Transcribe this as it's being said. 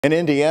An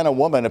Indiana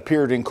woman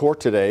appeared in court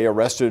today,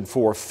 arrested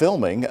for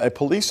filming a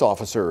police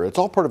officer. It's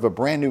all part of a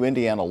brand new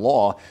Indiana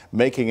law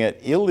making it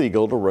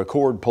illegal to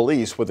record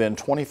police within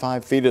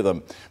 25 feet of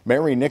them.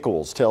 Mary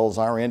Nichols tells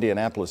our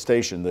Indianapolis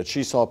station that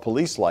she saw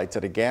police lights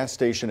at a gas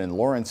station in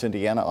Lawrence,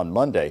 Indiana on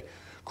Monday.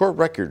 Court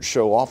records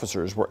show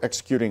officers were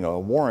executing a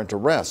warrant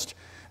arrest.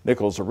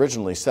 Nichols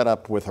originally set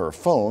up with her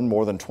phone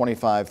more than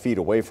 25 feet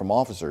away from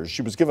officers.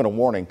 She was given a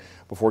warning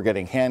before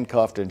getting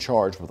handcuffed and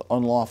charged with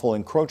unlawful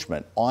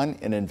encroachment on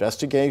an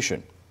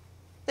investigation.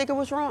 I think it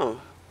was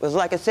wrong. It was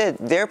like I said,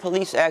 their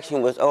police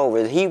action was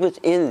over. He was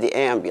in the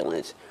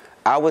ambulance.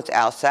 I was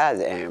outside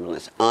the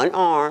ambulance,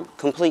 unarmed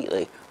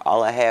completely.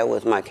 All I had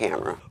was my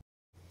camera.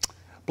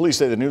 Police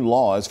say the new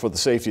law is for the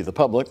safety of the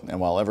public, and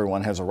while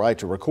everyone has a right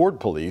to record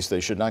police, they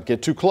should not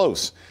get too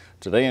close.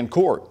 Today in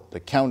court, the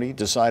county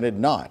decided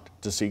not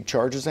to seek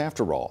charges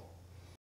after all.